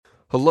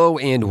Hello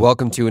and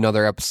welcome to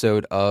another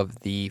episode of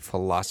the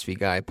Philosophy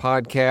Guy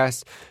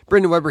podcast.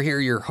 Brendan Weber here,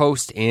 your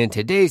host, and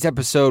today's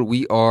episode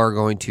we are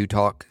going to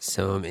talk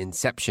some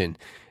Inception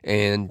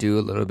and do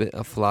a little bit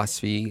of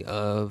philosophy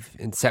of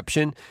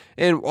Inception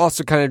and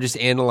also kind of just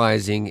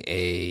analyzing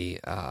a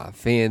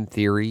fan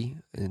theory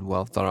and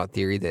well thought out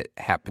theory that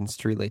happens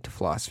to relate to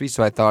philosophy.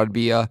 So I thought it'd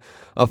be a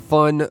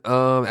fun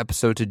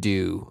episode to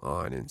do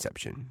on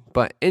Inception.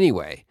 But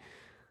anyway,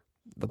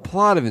 the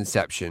plot of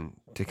Inception,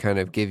 to kind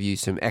of give you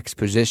some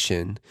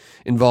exposition,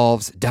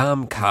 involves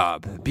Dom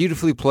Cobb,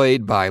 beautifully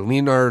played by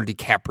Leonardo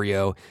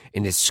DiCaprio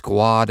and his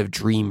squad of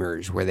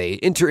dreamers, where they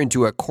enter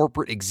into a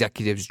corporate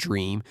executive's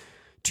dream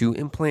to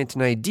implant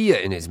an idea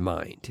in his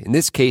mind. In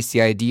this case,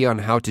 the idea on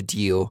how to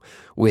deal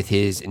with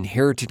his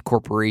inherited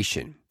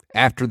corporation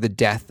after the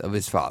death of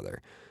his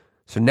father.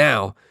 So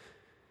now,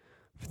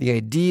 for the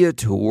idea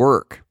to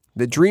work,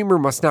 the dreamer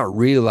must not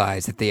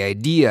realize that the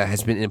idea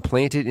has been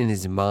implanted in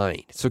his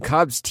mind. So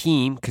Cobb's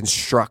team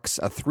constructs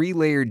a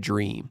three-layered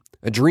dream,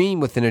 a dream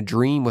within a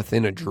dream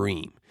within a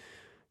dream.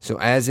 So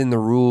as in the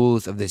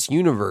rules of this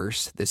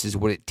universe, this is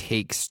what it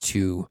takes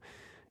to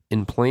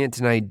implant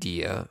an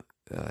idea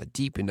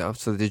deep enough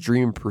so that the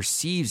dreamer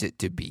perceives it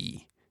to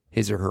be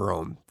his or her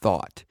own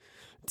thought.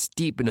 It's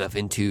deep enough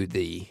into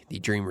the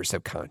dreamer's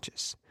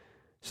subconscious.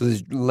 So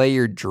this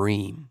layered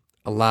dream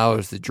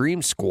allows the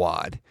dream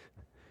squad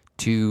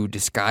to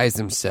disguise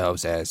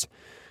themselves as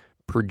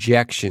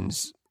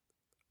projections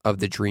of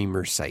the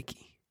dreamer's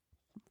psyche.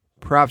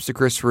 Props to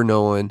Christopher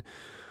Nolan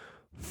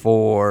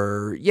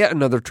for yet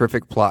another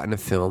terrific plot in a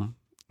film,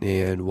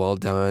 and well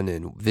done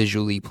and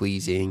visually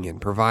pleasing, and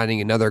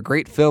providing another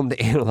great film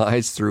to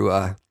analyze through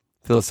a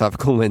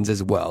philosophical lens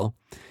as well.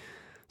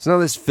 So now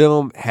this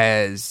film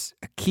has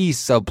a key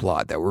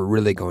subplot that we're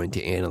really going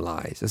to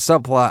analyze. A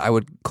subplot I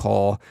would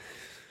call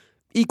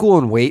equal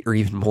in weight, or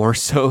even more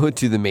so,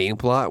 to the main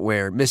plot,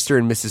 where Mr.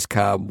 and Mrs.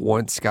 Cobb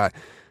once got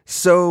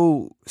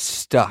so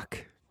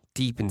stuck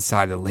deep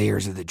inside the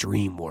layers of the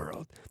dream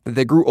world that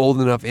they grew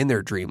old enough in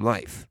their dream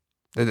life.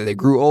 To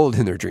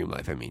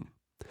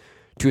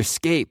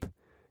escape,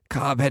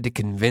 Cobb had to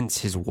convince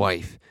his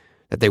wife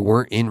that they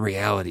weren't in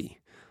reality.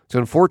 So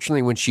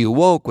unfortunately, when she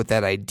awoke with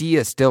that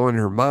idea still in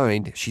her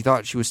mind, she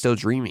thought she was still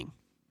dreaming.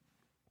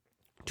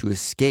 To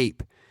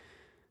escape,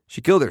 she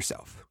killed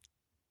herself.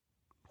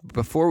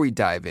 Before we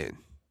dive in,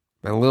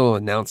 my little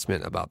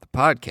announcement about the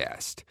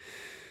podcast.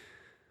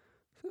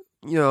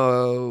 You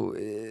know,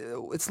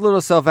 it's a little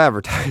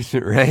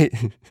self-advertisement, right?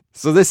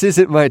 So this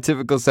isn't my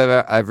typical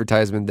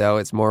self-advertisement, though.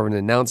 It's more of an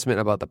announcement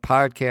about the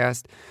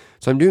podcast.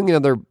 So I'm doing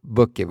another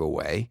book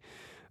giveaway.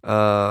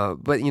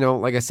 But, you know,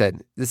 like I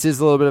said, this is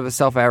a little bit of a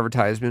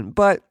self-advertisement,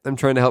 but I'm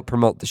trying to help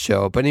promote the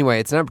show. But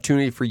anyway, it's an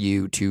opportunity for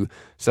you to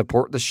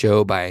support the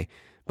show by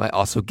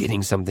also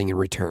getting something in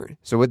return.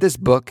 So with this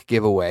book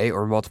giveaway,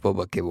 or multiple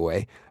book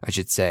giveaway, I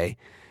should say,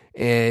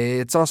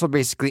 it's also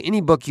basically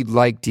any book you'd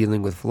like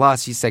dealing with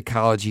philosophy,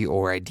 psychology,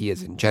 or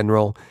ideas in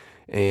general.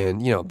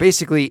 And, you know,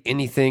 basically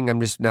anything.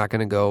 I'm just not going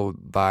to go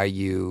buy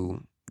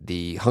you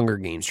the Hunger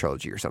Games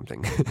trilogy or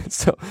something.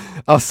 So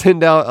I'll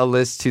send out a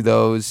list to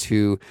those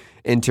who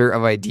enter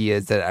of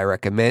ideas that I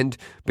recommend.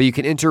 But you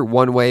can enter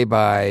one way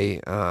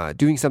by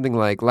doing something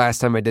like last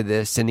time I did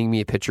this, sending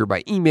me a picture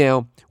by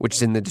email, which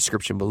is in the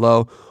description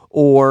below,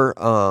 or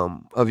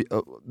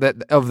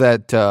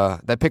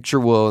that picture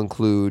will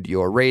include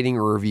your rating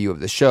or review of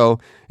the show,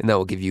 and that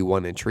will give you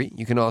one entry.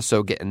 You can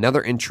also get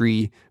another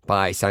entry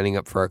by signing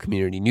up for our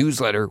community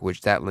newsletter,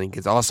 which that link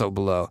is also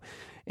below.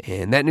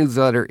 And that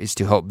newsletter is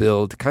to help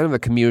build kind of a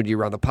community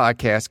around the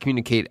podcast,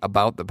 communicate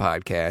about the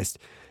podcast,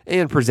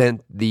 and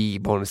present the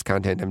bonus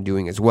content I'm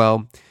doing as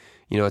well.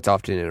 You know, it's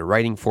often in a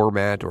writing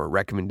format or a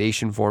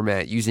recommendation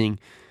format.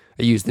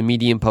 I use the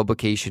Medium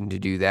publication to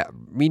do that,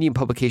 Medium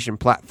publication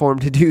platform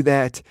to do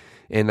that,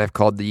 and I've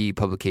called the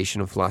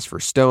publication of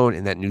Philosopher's Stone,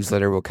 and that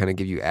newsletter will kind of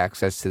give you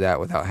access to that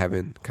without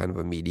having kind of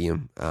a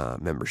Medium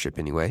membership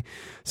anyway.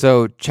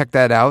 So check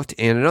that out.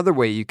 And another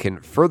way you can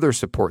further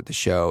support the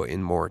show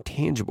in more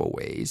tangible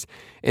ways,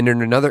 and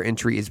then another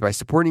entry is by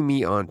supporting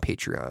me on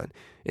Patreon.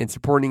 And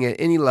supporting at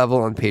any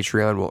level on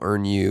Patreon will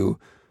earn you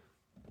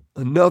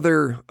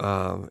another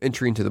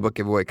entry into the book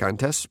giveaway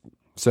contest.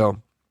 So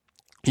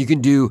you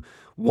can do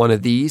one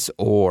of these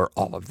or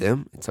all of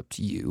them. It's up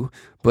to you.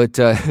 But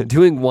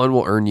doing one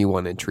will earn you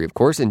one entry, of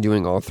course, and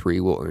doing all three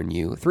will earn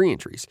you 3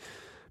 entries.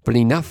 But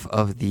enough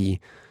of the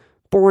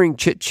boring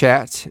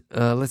chit-chat.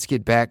 Let's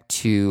get back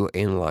to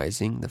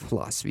analyzing the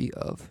philosophy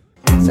of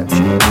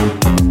Inception.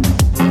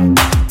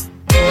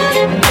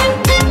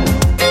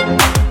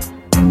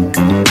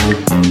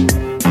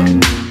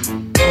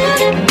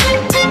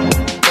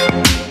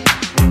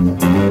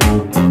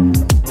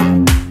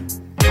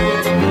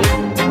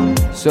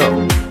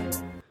 So,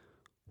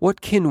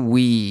 what can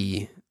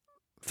we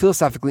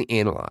philosophically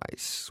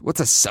analyze? What's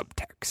a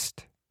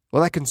subtext?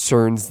 Well, that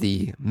concerns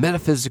the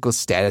metaphysical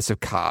status of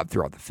Cobb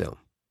throughout the film.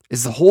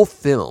 Is the whole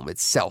film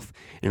itself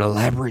an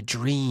elaborate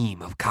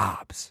dream of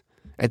Cobb's?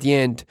 At the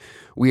end,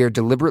 we are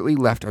deliberately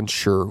left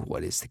unsure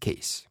what is the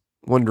case,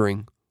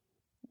 wondering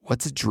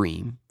what's a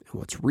dream and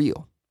what's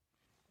real.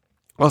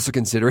 Also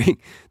considering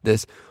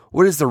this,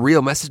 what is the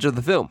real message of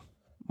the film?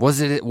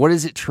 What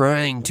is it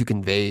trying to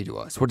convey to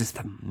us? What is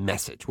the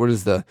message? What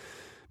is the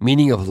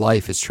meaning of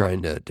life is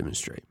trying to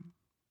demonstrate?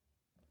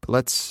 But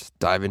let's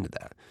dive into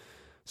that.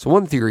 So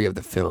one theory of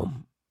the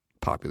film,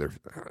 popular,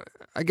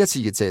 I guess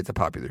you could say it's a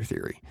popular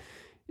theory,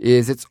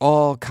 is it's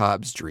all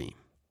Cobb's dream,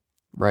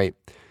 right?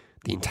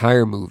 The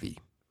entire movie,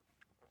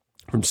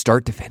 from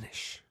start to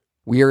finish,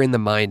 we are in the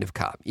mind of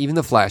Cobb. Even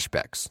the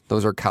flashbacks,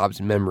 those are Cobb's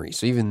memories.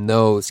 So even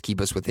those keep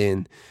us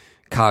within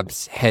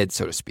Cobb's head,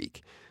 so to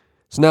speak.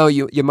 So now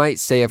you might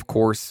say, of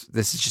course,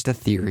 this is just a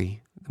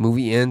theory. The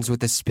movie ends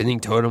with the spinning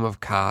totem of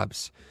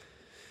Cobb's.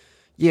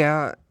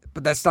 Yeah,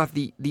 but that's not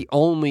the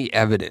only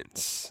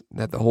evidence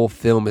that the whole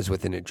film is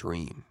within a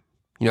dream.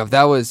 You know, if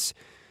that was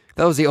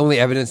the only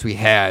evidence we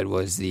had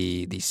was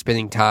the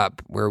spinning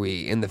top, where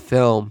we, in the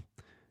film,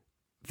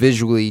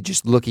 visually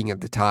just looking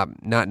at the top,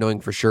 not knowing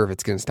for sure if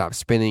it's going to stop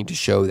spinning to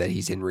show that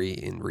he's in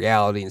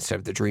reality instead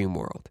of the dream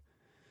world.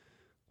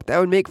 But that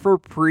would make for a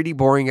pretty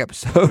boring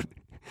episode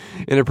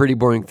and a pretty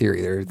boring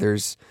theory.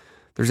 There's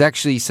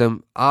actually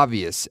some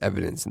obvious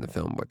evidence in the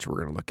film, which we're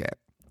going to look at.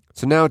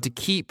 So now, to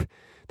keep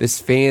this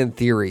fan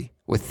theory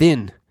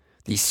within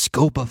the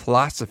scope of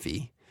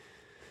philosophy,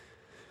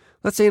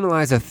 let's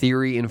analyze a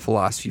theory in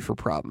philosophy for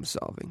problem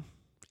solving.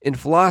 In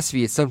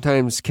philosophy, it's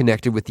sometimes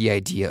connected with the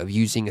idea of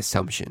using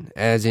assumption,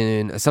 as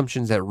in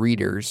assumptions that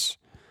readers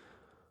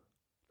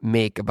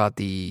make about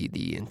the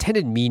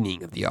intended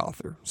meaning of the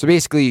author. So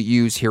basically,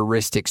 you use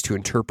heuristics to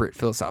interpret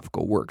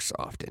philosophical works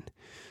often.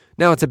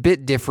 Now, it's a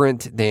bit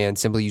different than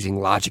simply using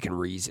logic and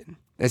reason,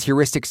 as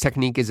heuristics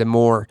technique is a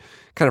more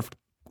kind of,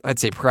 I'd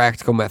say,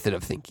 practical method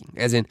of thinking,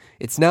 as in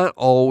it's not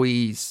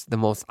always the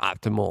most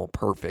optimal,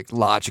 perfect,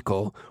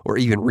 logical, or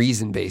even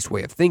reason-based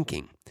way of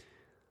thinking.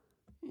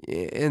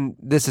 And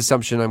this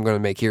assumption I'm going to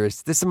make here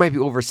is this might be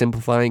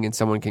oversimplifying, and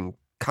someone can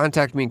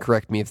contact me and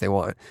correct me if they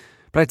want.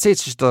 But I'd say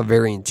it's just a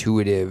very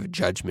intuitive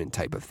judgment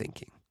type of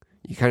thinking.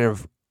 You kind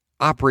of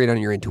operate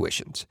on your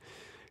intuitions,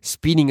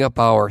 speeding up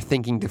our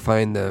thinking to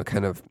find the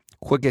kind of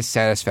quickest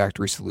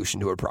satisfactory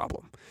solution to a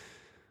problem.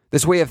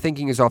 This way of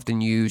thinking is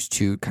often used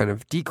to kind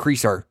of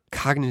decrease our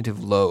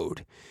cognitive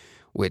load,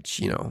 which,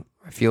 you know,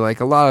 I feel like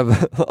a lot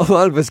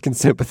of us can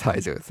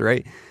sympathize with,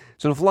 right?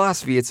 So in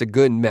philosophy, it's a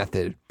good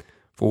method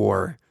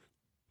for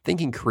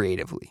thinking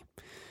creatively,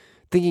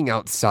 thinking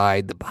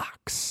outside the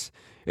box,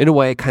 in a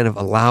way kind of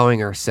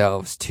allowing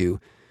ourselves to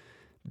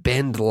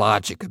bend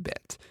logic a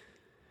bit.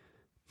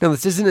 Now,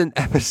 this isn't an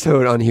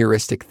episode on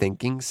heuristic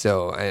thinking,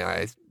 so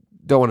I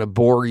don't want to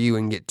bore you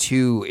and get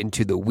too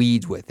into the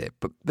weeds with it,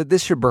 but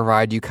this should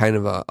provide you kind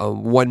of a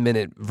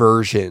 1-minute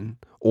version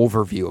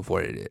overview of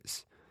what it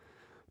is.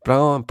 But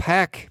I'll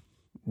unpack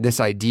this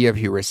idea of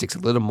heuristics a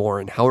little more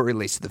and how it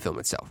relates to the film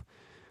itself.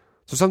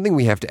 So something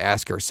we have to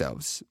ask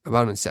ourselves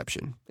about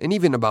Inception, and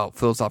even about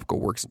philosophical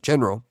works in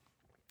general,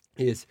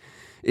 is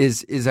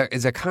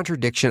a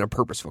contradiction a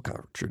purposeful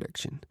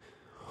contradiction?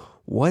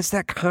 Was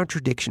that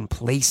contradiction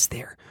placed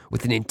there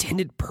with an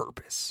intended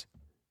purpose?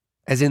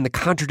 As in, the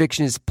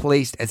contradiction is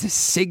placed as a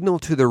signal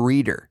to the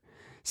reader,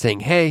 saying,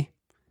 hey,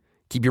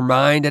 keep your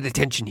mind at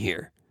attention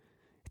here.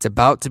 It's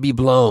about to be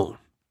blown.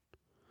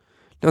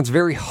 Now, it's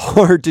very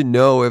hard to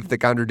know if the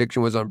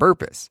contradiction was on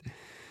purpose.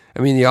 I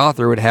mean, the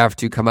author would have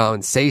to come out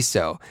and say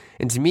so.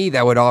 And to me,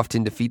 that would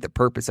often defeat the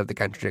purpose of the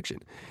contradiction.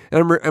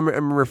 And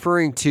I'm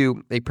referring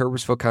to a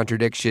purposeful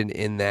contradiction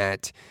in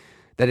that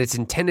it's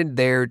intended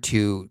there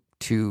to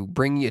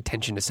bring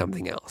attention to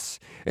something else.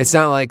 It's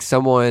not like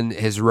someone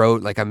has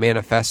wrote like a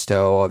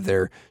manifesto of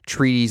their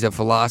treatise of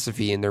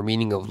philosophy and their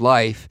meaning of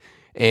life,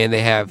 and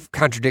they have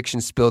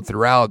contradictions spilled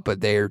throughout,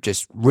 but they're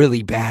just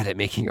really bad at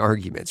making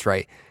arguments,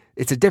 right?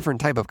 It's a different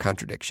type of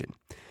contradiction.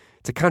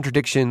 It's a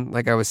contradiction,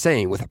 like I was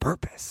saying, with a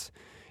purpose.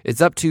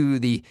 It's up to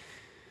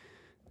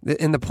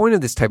and the point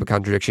of this type of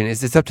contradiction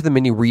is it's up to the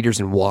many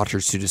readers and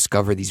watchers to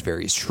discover these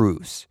various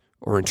truths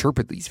or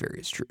interpret these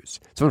various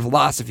truths. So in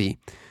philosophy,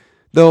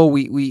 though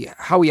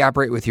how we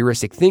operate with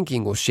heuristic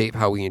thinking will shape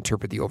how we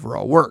interpret the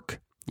overall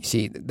work. You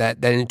see,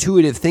 that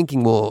intuitive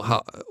thinking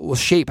will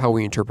shape how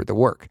we interpret the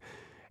work.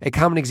 A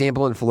common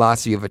example in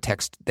philosophy of a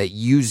text that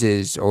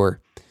uses,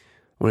 or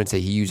I wouldn't say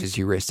he uses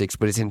heuristics,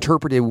 but it's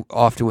interpreted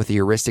often with a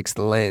heuristics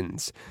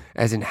lens,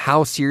 as in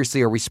how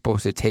seriously are we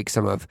supposed to take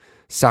some of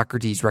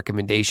Socrates'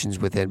 recommendations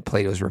within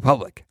Plato's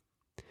Republic?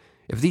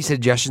 If these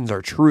suggestions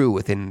are true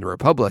within the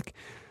Republic,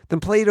 then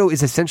Plato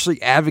is essentially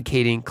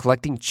advocating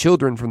collecting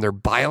children from their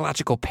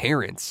biological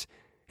parents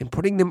and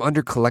putting them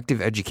under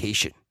collective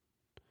education,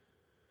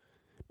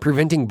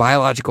 preventing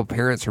biological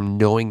parents from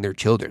knowing their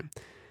children.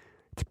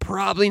 It's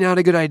probably not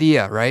a good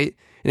idea, right?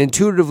 And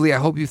intuitively, I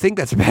hope you think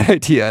that's a bad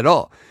idea at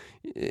all.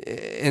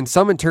 And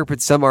some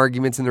interpret some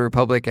arguments in the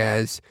Republic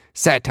as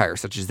satire,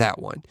 such as that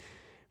one.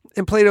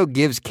 And Plato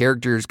gives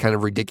characters kind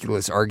of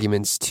ridiculous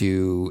arguments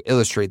to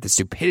illustrate the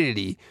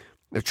stupidity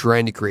of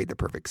trying to create the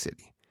perfect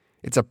city.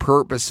 It's a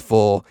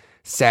purposeful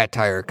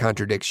satire,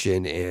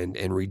 contradiction,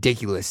 and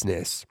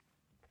ridiculousness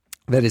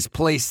that is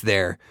placed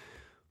there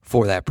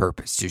for that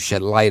purpose, to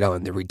shed light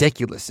on the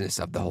ridiculousness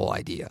of the whole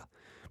idea,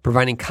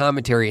 providing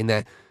commentary in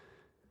that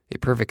a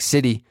perfect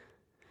city,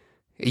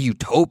 a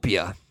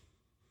utopia,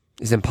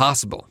 is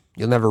impossible.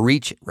 You'll never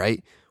reach it,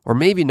 right? Or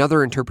maybe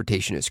another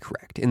interpretation is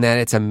correct, in that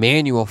it's a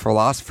manual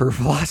for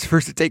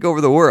philosophers to take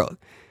over the world.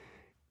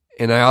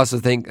 And I also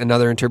think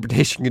another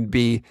interpretation could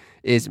be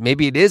is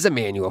maybe it is a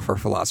manual for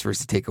philosophers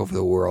to take over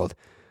the world,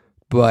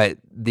 but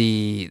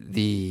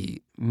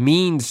the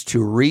means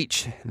to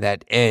reach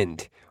that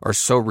end are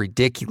so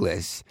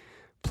ridiculous.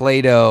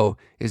 Plato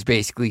is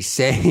basically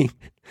saying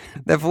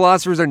that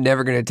philosophers are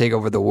never going to take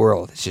over the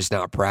world. It's just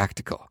not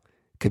practical.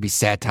 It could be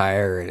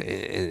satire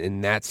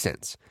in that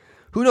sense.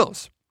 Who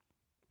knows?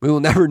 We will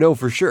never know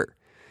for sure,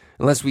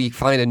 unless we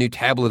find a new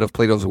tablet of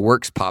Plato's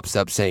works pops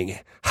up saying,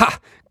 "Ha,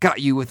 got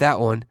you with that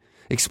one,"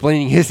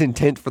 explaining his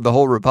intent for the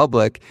whole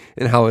Republic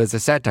and how it is a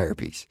satire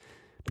piece.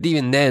 But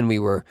even then,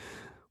 we'll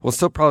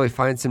still probably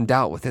find some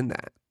doubt within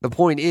that. The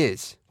point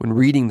is, when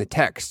reading the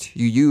text,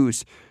 you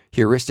use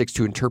heuristics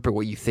to interpret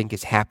what you think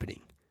is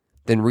happening.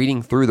 Then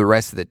reading through the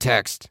rest of the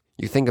text,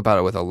 you think about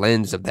it with a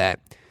lens of that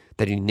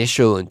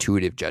initial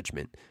intuitive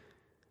judgment,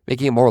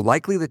 making it more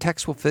likely the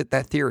text will fit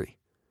that theory.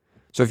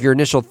 So if your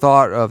initial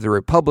thought of the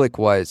Republic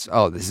was,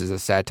 oh, this is a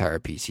satire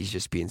piece, he's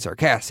just being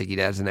sarcastic, he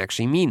doesn't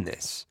actually mean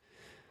this,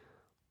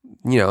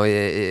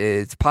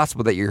 it's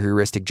possible that your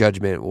heuristic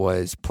judgment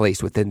was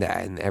placed within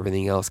that and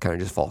everything else kind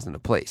of just falls into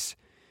place.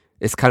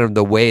 It's kind of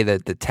the way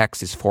that the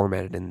text is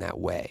formatted in that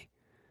way.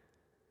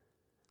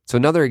 So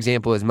another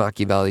example is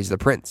Machiavelli's The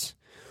Prince.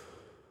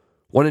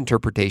 One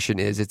interpretation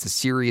is it's a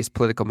serious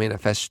political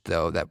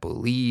manifesto that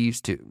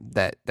believes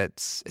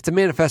it's a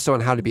manifesto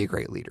on how to be a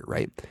great leader,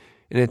 right?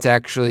 And it's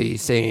actually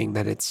saying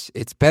that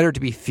it's better to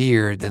be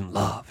feared than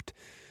loved.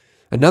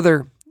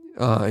 Another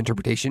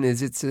interpretation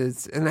is it's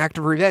an act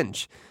of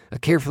revenge, a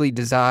carefully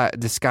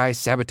disguised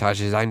sabotage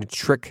designed to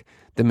trick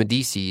the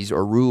Medicis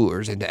or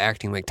rulers into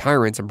acting like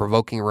tyrants and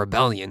provoking a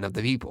rebellion of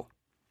the people.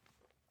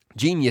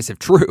 Genius if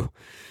true,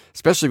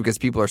 especially because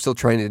people are still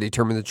trying to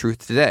determine the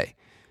truth today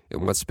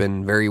in what's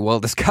been very well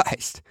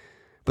disguised.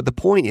 But the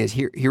point is,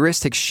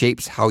 heuristic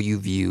shapes how you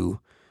view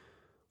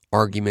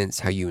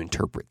arguments, how you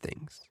interpret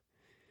things.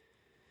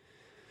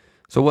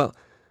 So,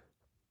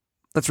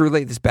 let's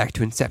relate this back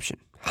to Inception.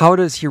 How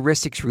does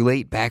heuristics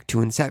relate back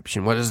to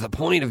Inception? What is the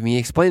point of me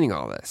explaining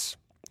all this?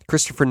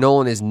 Christopher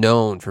Nolan is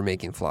known for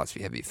making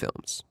philosophy-heavy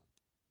films.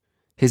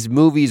 His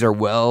movies are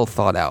well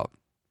thought out.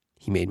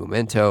 He made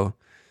Memento,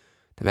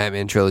 the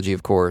Batman trilogy,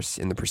 of course,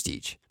 and The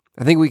Prestige.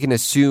 I think we can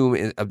assume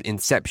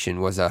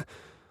Inception was a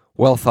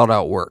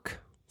well-thought-out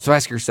work. So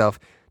ask yourself,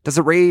 does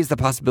it raise the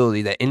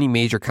possibility that any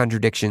major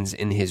contradictions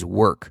in his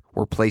work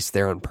were placed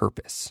there on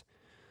purpose?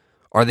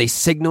 Are they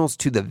signals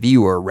to the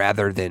viewer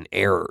rather than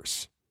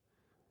errors?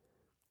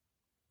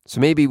 So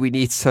maybe we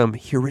need some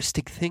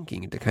heuristic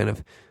thinking to kind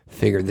of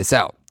figure this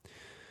out.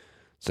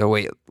 So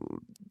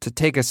to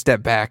take a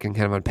step back and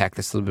kind of unpack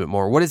this a little bit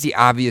more, what is the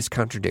obvious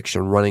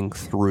contradiction running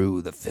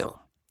through the film?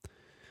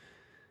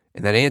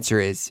 And that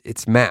answer is,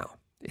 it's Mao.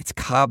 It's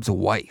Cobb's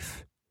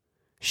wife.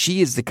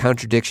 She is the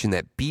contradiction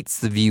that beats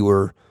the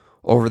viewer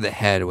over the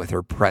head with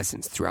her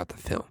presence throughout the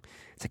film.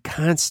 It's a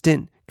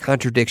constant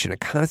contradiction, a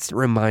constant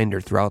reminder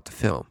throughout the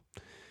film.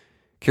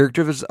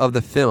 Characters of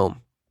the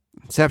film,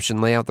 Inception,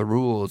 lay out the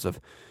rules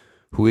of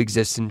who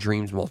exists in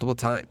dreams multiple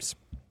times.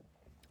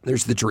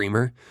 There's the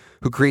dreamer,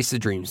 who creates the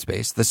dream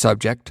space, the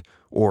subject,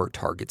 or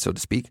target, so to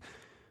speak,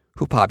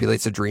 who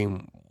populates a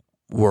dream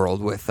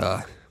world with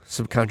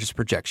subconscious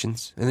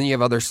projections. And then you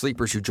have other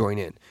sleepers who join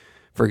in.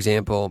 For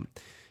example,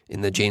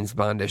 in the James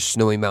Bondish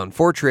Snowy Mountain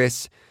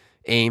Fortress,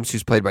 Ames,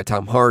 who's played by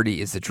Tom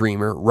Hardy, is the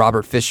dreamer.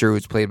 Robert Fisher,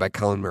 who's played by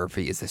Colin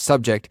Murphy, is the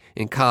subject.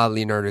 In Ka,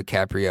 Leonardo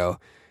DiCaprio,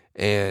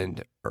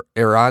 and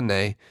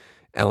Ariadne,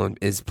 Ellen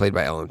is played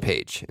by Ellen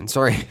Page. And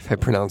sorry if I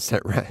pronounced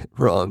that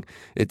wrong.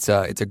 It's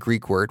a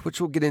Greek word, which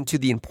we'll get into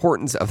the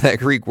importance of that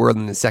Greek word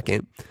in a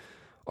second,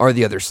 are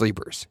the other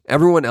sleepers.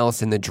 Everyone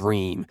else in the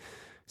dream,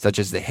 such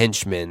as the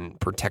henchmen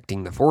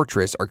protecting the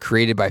fortress, are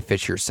created by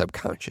Fisher's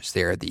subconscious.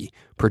 They are the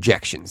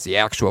projections, the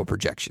actual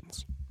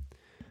projections.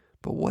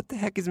 But what the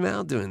heck is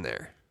Mal doing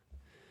there?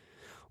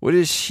 Why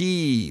does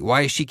she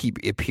keep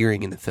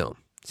appearing in the film?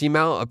 See,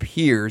 Mal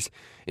appears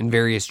in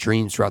various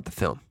dreams throughout the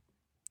film,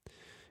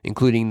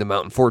 including the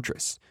mountain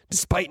fortress,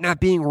 despite not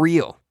being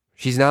real.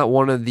 She's not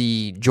one of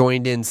the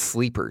joined-in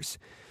sleepers.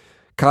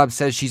 Cobb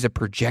says she's a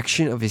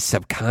projection of his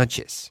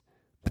subconscious.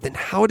 But then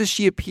how does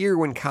she appear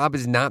when Cobb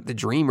is not the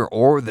dreamer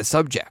or the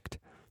subject?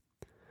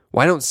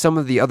 Why don't some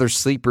of the other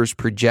sleepers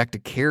project a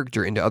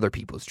character into other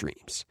people's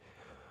dreams?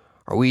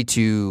 Are we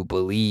to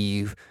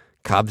believe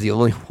Cobb's the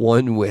only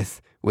one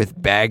with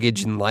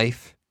baggage in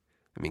life?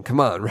 I mean,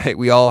 come on, right?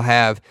 We all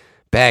have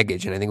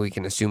baggage, and I think we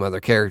can assume other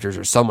characters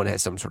or someone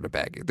has some sort of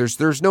baggage.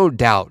 There's no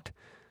doubt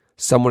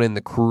someone in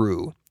the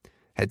crew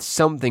had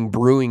something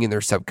brewing in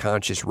their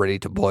subconscious ready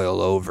to boil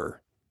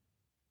over.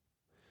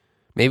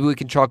 Maybe we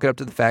can chalk it up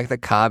to the fact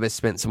that Cobb has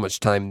spent so much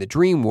time in the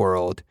dream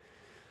world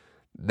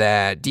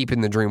that deep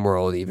in the dream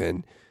world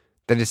even,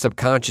 that his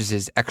subconscious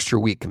is extra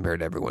weak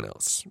compared to everyone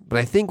else. But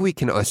I think we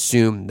can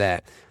assume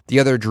that the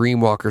other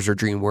dream walkers or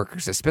dream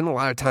workers that spend a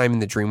lot of time in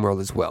the dream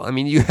world as well. I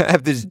mean, you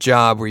have this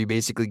job where you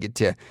basically get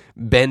to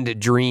bend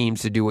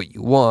dreams to do what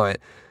you want.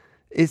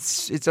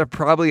 It's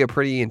probably a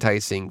pretty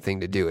enticing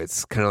thing to do.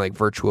 It's kind of like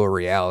virtual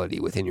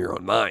reality within your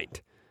own mind.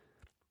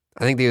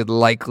 I think they would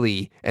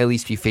likely at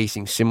least be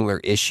facing similar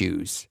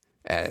issues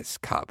as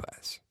Cobb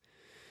has.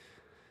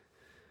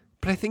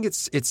 But I think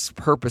it's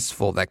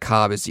purposeful that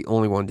Cobb is the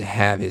only one to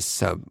have his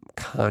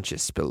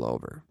subconscious spill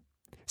over.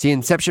 See,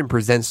 Inception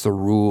presents the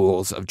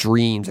rules of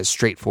dreams as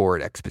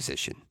straightforward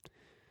exposition.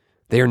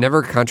 They are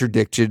never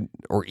contradicted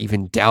or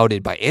even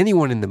doubted by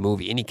anyone in the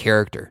movie, any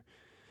character.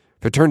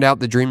 If it turned out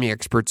the dreaming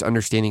expert's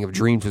understanding of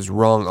dreams was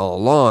wrong all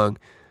along,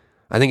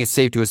 I think it's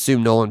safe to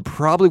assume Nolan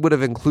probably would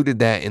have included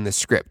that in the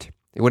script.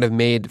 It would have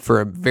made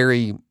for a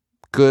very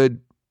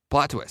good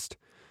plot twist.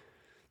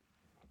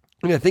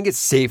 I mean, I think it's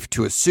safe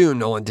to assume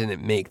Nolan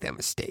didn't make that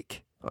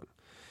mistake.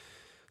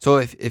 So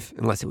if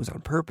unless it was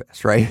on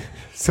purpose, right?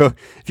 So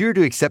if you were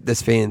to accept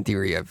this fan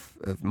theory of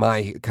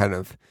my kind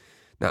of,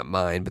 not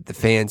mine, but the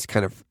fans'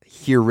 kind of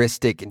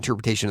heuristic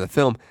interpretation of the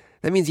film,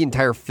 that means the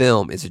entire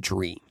film is a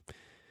dream.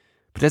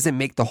 But does it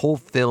make the whole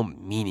film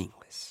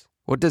meaningless?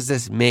 What does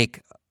this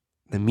make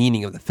the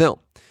meaning of the film?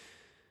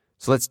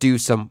 So let's do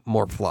some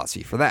more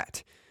philosophy for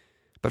that.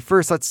 But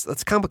first,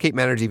 let's complicate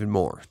matters even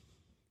more.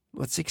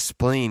 Let's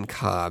explain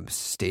Cobb's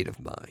state of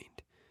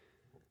mind.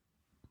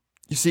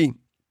 You see,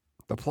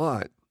 the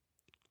plot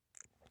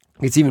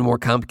gets even more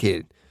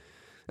complicated.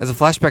 As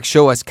the flashbacks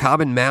show us, Cobb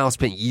and Mal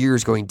spent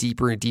years going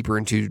deeper and deeper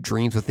into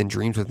dreams within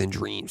dreams within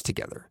dreams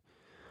together,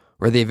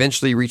 where they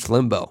eventually reach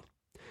limbo,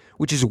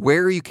 which is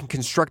where you can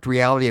construct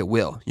reality at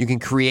will. You can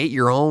create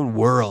your own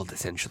world,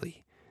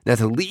 essentially. Now,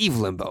 to leave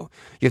limbo,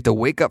 you have to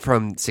wake up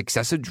from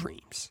successive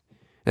dreams.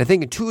 And I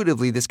think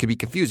intuitively this could be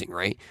confusing,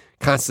 right?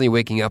 Constantly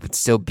waking up and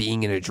still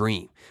being in a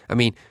dream. I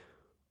mean,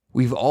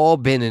 we've all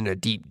been in a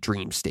deep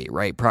dream state,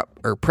 right?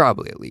 Or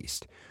probably at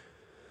least.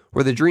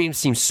 Where the dream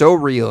seems so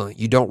real,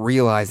 you don't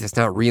realize it's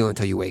not real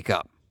until you wake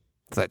up.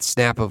 It's that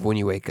snap of when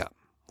you wake up.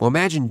 Well,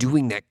 imagine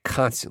doing that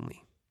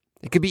constantly.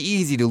 It could be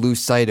easy to lose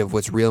sight of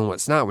what's real and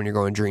what's not when you're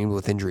going dream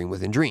within dream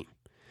within dream.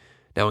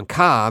 Now, when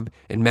Cobb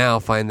and Mal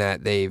find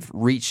that they've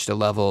reached a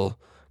level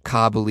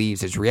Cobb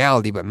believes is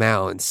reality, but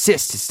Mal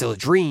insists it's still a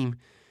dream,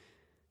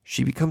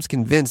 she becomes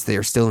convinced they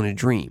are still in a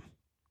dream.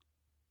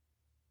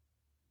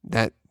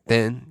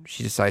 Then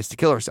she decides to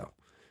kill herself,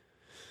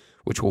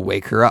 which will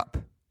wake her up.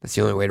 That's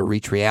the only way to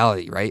reach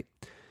reality, right?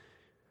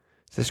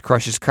 This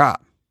crushes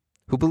Cobb,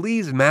 who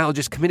believes Mal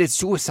just committed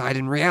suicide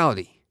in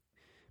reality.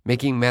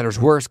 Making matters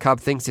worse, Cobb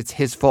thinks it's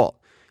his fault.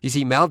 You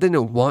see, Mal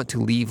didn't want to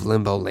leave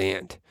Limbo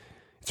Land.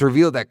 It's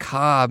revealed that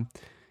Cobb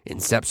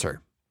incepts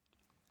her,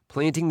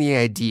 planting the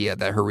idea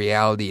that her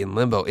reality in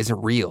Limbo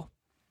isn't real,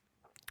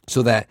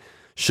 so that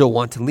she'll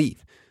want to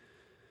leave.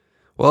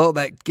 Well,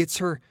 that gets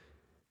her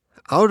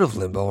out of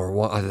Limbo,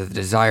 or the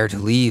desire to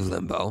leave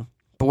Limbo.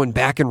 But when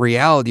back in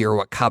reality, or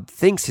what Cobb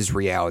thinks is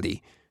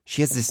reality,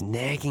 she has this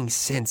nagging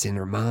sense in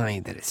her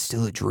mind that it's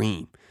still a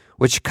dream,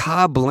 which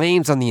Cobb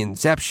blames on the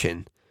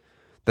inception,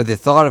 that the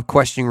thought of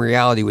questioning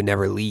reality would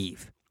never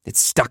leave. It's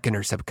stuck in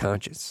her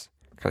subconscious.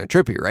 Kind of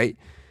trippy, right?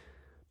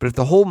 But if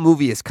the whole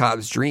movie is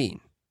Cobb's dream,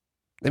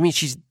 that means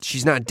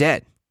she's not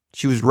dead.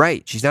 She was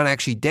right. She's not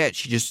actually dead.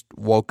 She just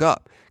woke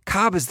up.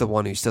 Cobb is the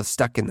one who's still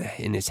stuck in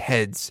his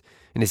head.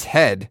 He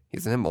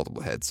doesn't have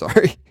multiple heads,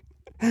 sorry.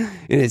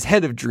 In his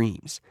head of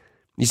dreams.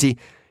 You see,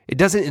 it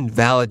doesn't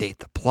invalidate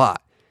the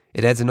plot.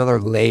 It adds another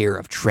layer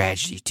of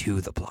tragedy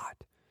to the plot.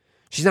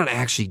 She's not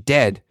actually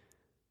dead.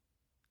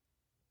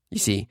 You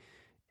see,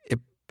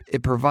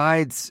 it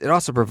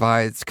also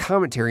provides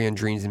commentary on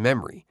dreams and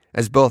memory,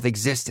 as both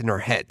exist in our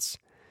heads.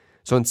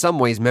 So in some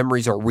ways,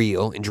 memories are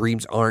real and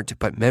dreams aren't,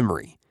 but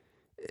memory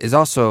is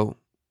also,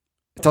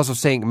 it's also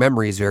saying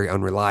memory is very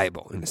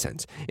unreliable in a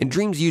sense. And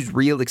dreams use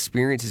real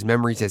experiences,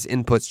 memories as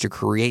inputs to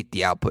create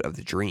the output of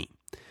the dream.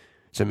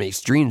 So it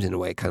makes dreams in a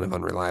way kind of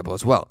unreliable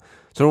as well.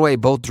 So in a way,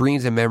 both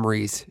dreams and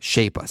memories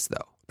shape us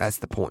though. That's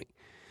the point.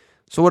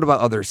 So what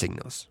about other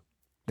signals?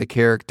 The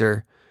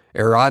character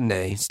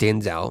Ariadne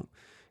stands out.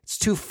 It's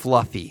too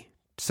fluffy,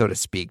 so to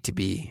speak, to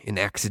be an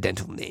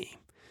accidental name.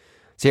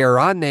 See,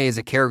 Ariadne is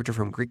a character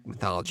from Greek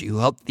mythology who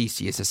helped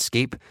Theseus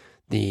escape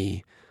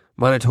the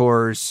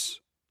Minotaur's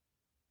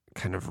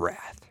kind of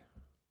wrath.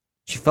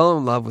 She fell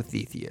in love with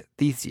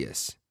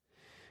Theseus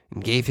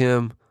and gave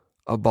him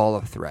a ball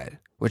of thread,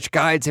 which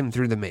guides him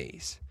through the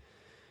maze.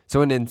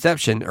 So in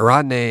Inception,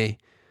 Ariadne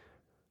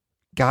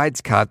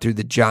guides Cobb through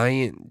the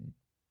giant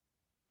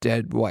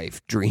dead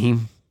wife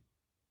dream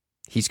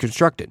he's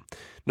constructed.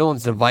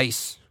 Nolan's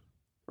device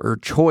or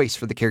choice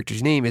for the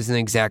character's name isn't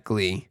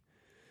exactly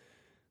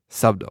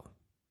subtle.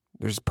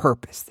 There's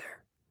purpose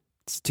there.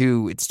 It's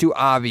too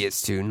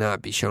obvious to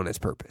not be shown as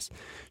purpose.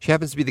 She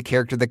happens to be the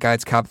character that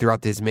guides Cobb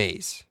throughout his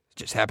maze. It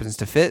just happens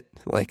to fit,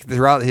 like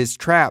throughout his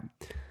trap.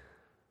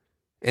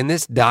 And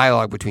this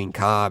dialogue between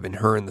Cobb and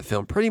her in the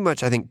film pretty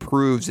much, I think,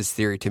 proves this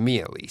theory to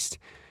me at least.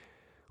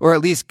 Or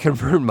at least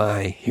confirmed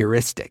my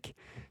heuristic.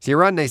 See,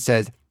 Aradne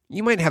says,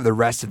 you might have the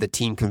rest of the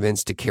team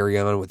convinced to carry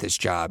on with this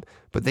job,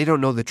 but they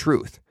don't know the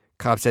truth.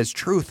 Cobb says,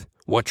 truth?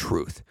 What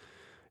truth?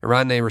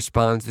 Aradne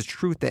responds, the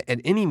truth that at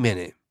any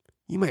minute,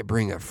 you might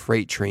bring a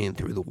freight train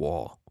through the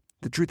wall.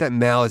 The truth that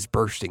Mal is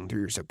bursting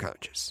through your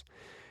subconscious.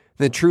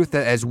 The truth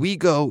that as we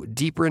go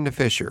deeper into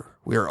Fisher,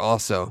 we are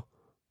also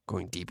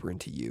going deeper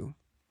into you.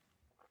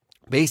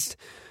 Based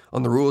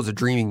on the rules of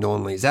dreaming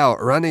Nolan lays out,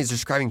 Aradne is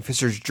describing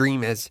Fisher's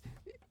dream as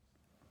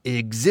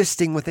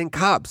existing within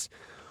Cobb's.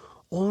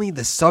 Only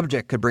the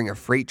subject could bring a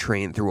freight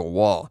train through a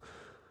wall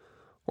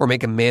or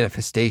make a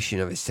manifestation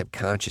of his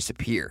subconscious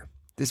appear.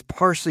 This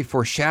partially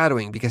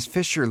foreshadowing because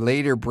Fisher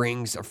later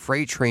brings a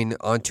freight train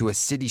onto a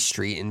city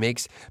street and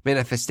makes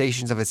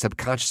manifestations of his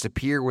subconscious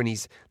appear when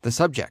he's the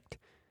subject.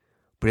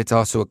 But it's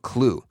also a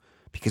clue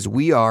because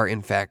we are,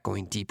 in fact,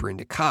 going deeper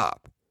into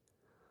Cobb.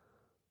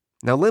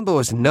 Now, limbo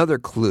is another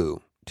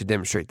clue to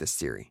demonstrate this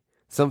theory.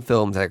 Some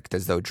films act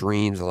as though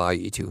dreams allow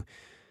you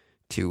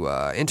to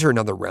enter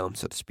another realm,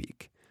 so to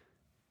speak.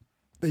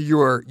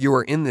 You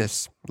are in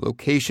this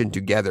location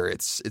together.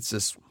 It's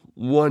this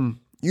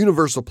one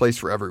universal place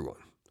for everyone.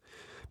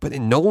 But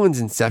in Nolan's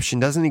Inception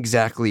doesn't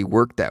exactly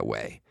work that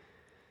way.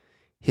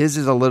 His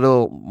is a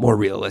little more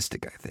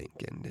realistic, I think,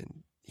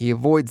 and he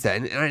avoids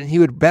that. And he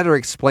would better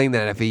explain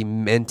that if he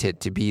meant it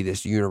to be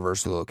this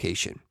universal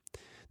location,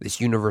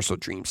 this universal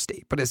dream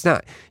state. But it's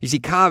not. You see,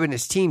 Cobb and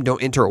his team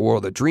don't enter a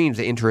world of dreams.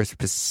 They enter a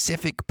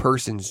specific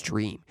person's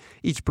dream.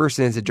 Each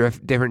person has a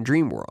different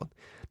dream world.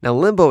 Now,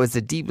 limbo is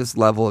the deepest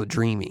level of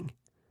dreaming,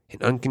 an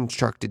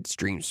unconstructed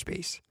dream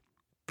space,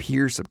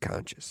 pure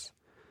subconscious.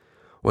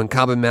 When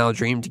Cobb and Mal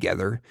dream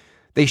together,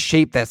 they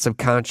shape that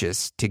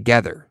subconscious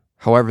together,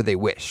 however they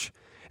wish.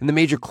 And the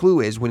major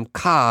clue is when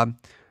Cobb,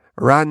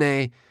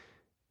 Aradne,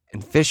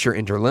 and Fisher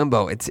enter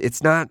limbo,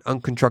 it's not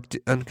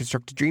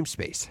unconstructed dream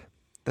space.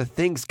 The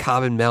things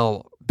Cobb and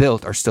Mal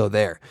built are still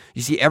there.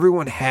 You see,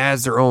 everyone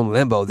has their own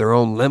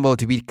limbo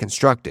to be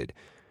constructed.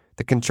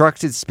 The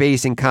constructed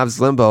space in Cobb's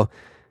limbo,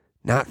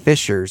 not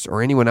Fisher's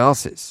or anyone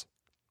else's.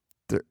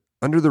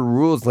 Under the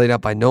rules laid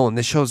out by Nolan,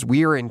 this shows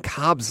we are in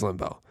Cobb's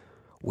limbo.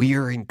 We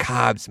are in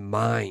Cobb's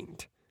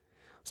mind.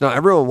 So now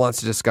everyone wants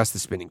to discuss the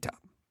spinning top.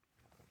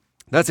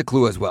 That's a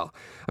clue as well.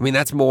 I mean,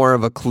 that's more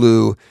of a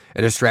clue,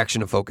 a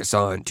distraction to focus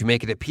on, to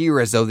make it appear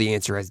as though the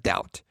answer has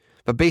doubt.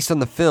 But based on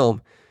the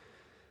film,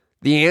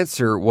 the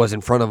answer was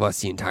in front of us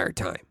the entire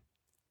time.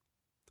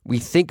 We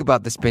think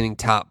about the spinning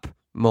top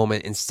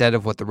moment instead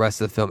of what the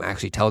rest of the film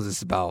actually tells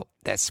us about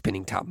that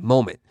spinning top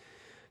moment.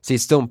 See,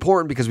 it's still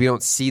important because we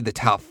don't see the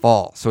top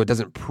fall, so it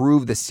doesn't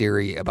prove the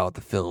theory about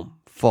the film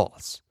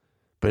false.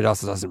 But it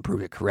also doesn't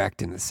prove it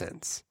correct in a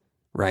sense,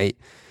 right?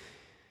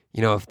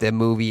 You know, if the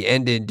movie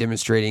ended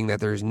demonstrating that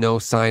there's no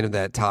sign of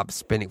that top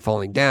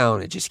falling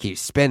down, it just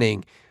keeps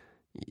spinning,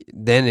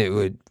 then it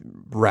would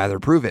rather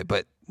prove it.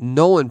 But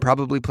Nolan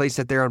probably placed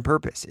it there on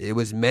purpose. It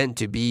was meant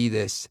to be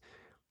this,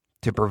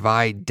 to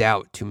provide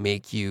doubt, to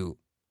make you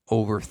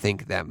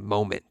overthink that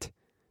moment.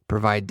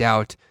 Provide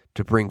doubt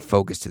to bring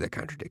focus to the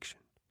contradiction.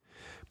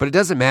 But it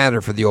doesn't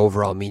matter for the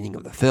overall meaning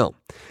of the film.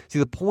 See,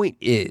 the point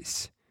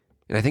is,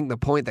 and I think the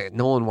point that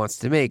Nolan wants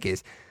to make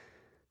is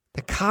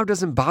that Cobb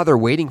doesn't bother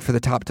waiting for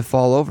the top to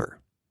fall over.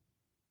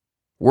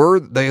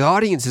 The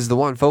audience is the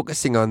one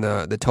focusing on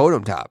the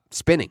totem top,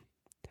 spinning.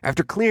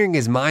 After clearing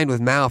his mind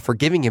with Mal,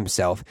 forgiving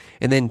himself,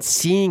 and then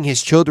seeing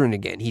his children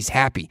again, he's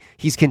happy.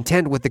 He's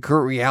content with the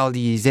current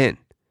reality he's in.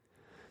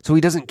 So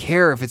he doesn't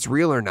care if it's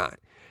real or not.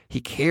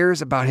 He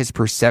cares about his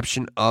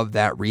perception of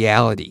that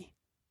reality,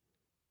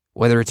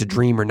 whether it's a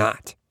dream or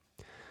not.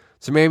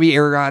 So maybe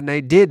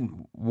Aradne did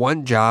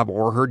one job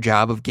or her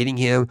job of getting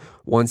him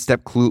one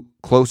step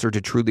closer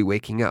to truly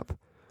waking up.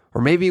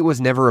 Or maybe it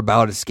was never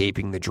about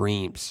escaping the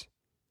dreams.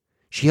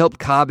 She helped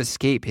Cobb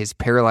escape his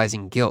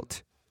paralyzing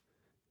guilt.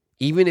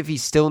 Even if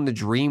he's still in the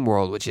dream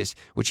world,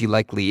 which he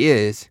likely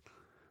is,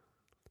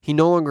 he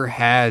no longer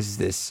has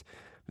this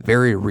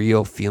very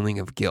real feeling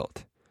of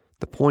guilt.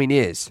 The point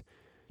is,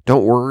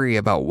 don't worry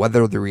about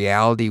whether the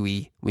reality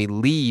we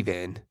live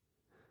in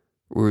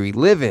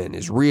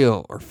is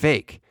real or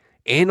fake.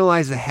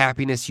 Analyze the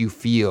happiness you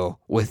feel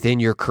within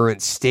your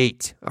current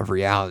state of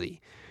reality.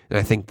 And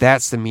I think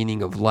that's the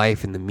meaning of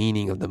life and the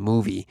meaning of the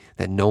movie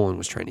that Nolan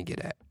was trying to get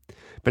at.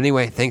 But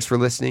anyway, thanks for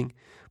listening.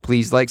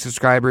 Please like,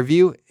 subscribe,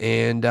 review,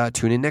 and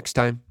tune in next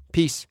time.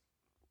 Peace.